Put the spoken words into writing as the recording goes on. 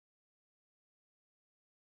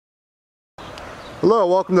Hello,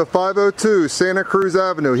 welcome to 502 Santa Cruz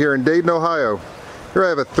Avenue here in Dayton, Ohio. Here I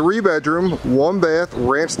have a 3-bedroom, 1-bath,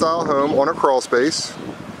 ranch-style home on a crawl space.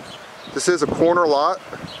 This is a corner lot.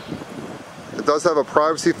 It does have a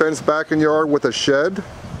privacy fence back and yard with a shed.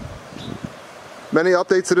 Many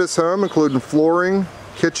updates to this home, including flooring,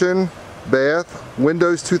 kitchen, bath,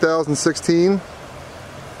 windows 2016.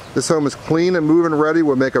 This home is clean and move-in ready,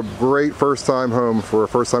 would make a great first-time home for a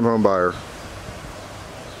first-time home buyer.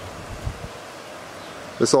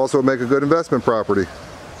 This also would make a good investment property.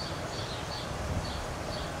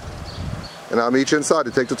 And I'll meet you inside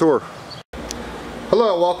to take the tour.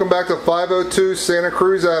 Hello, welcome back to 502 Santa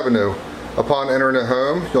Cruz Avenue. Upon entering the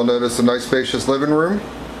home, you'll notice a nice spacious living room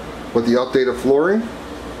with the updated flooring.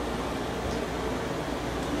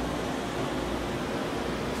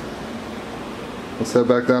 Let's head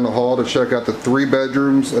back down the hall to check out the 3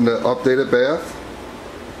 bedrooms and the updated bath.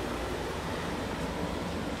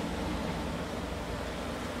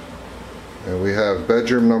 And we have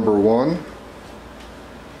bedroom number 1.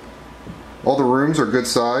 All the rooms are good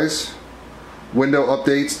size. Window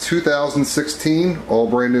updates 2016, all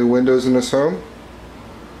brand new windows in this home.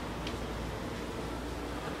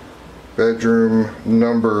 Bedroom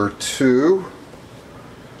number 2.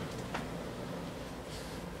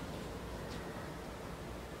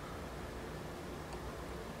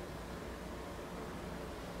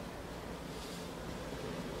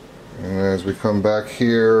 And as we come back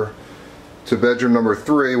here to bedroom number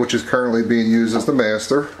 3, which is currently being used as the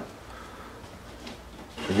master.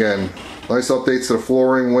 Again, nice updates to the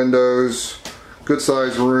flooring, windows, good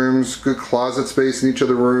sized rooms, good closet space in each of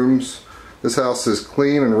the rooms. This house is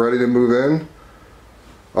clean and ready to move in.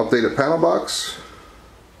 Updated panel box.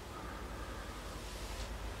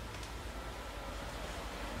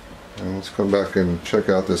 And let's come back and check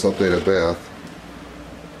out this updated bath.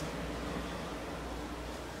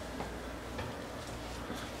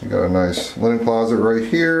 You got a nice linen closet right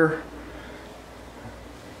here.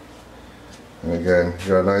 And again, you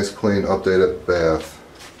got a nice clean updated bath.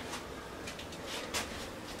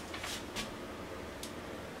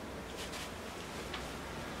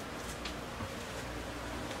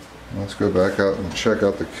 Let's go back out and check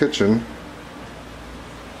out the kitchen.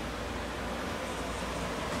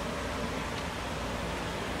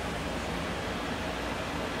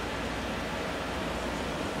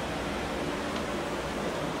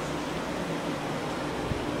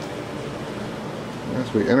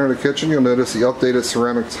 As we enter the kitchen, you'll notice the updated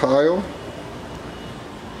ceramic tile.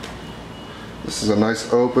 This is a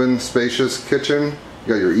nice open, spacious kitchen. You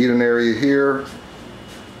got your eating area here.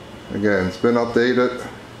 Again, it's been updated.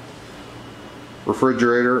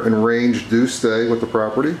 Refrigerator and range do stay with the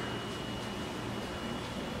property.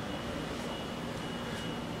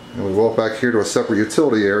 And we walk back here to a separate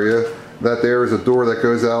utility area. That there is a door that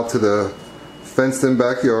goes out to the fenced-in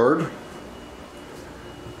backyard.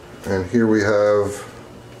 And here we have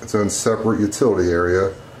its own separate utility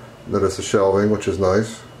area. Notice the shelving, which is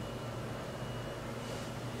nice.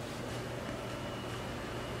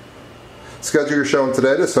 Schedule your showing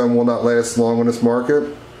today. This home will not last long on this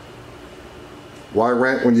market. Why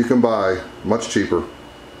rent when you can buy? Much cheaper.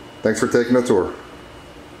 Thanks for taking the tour.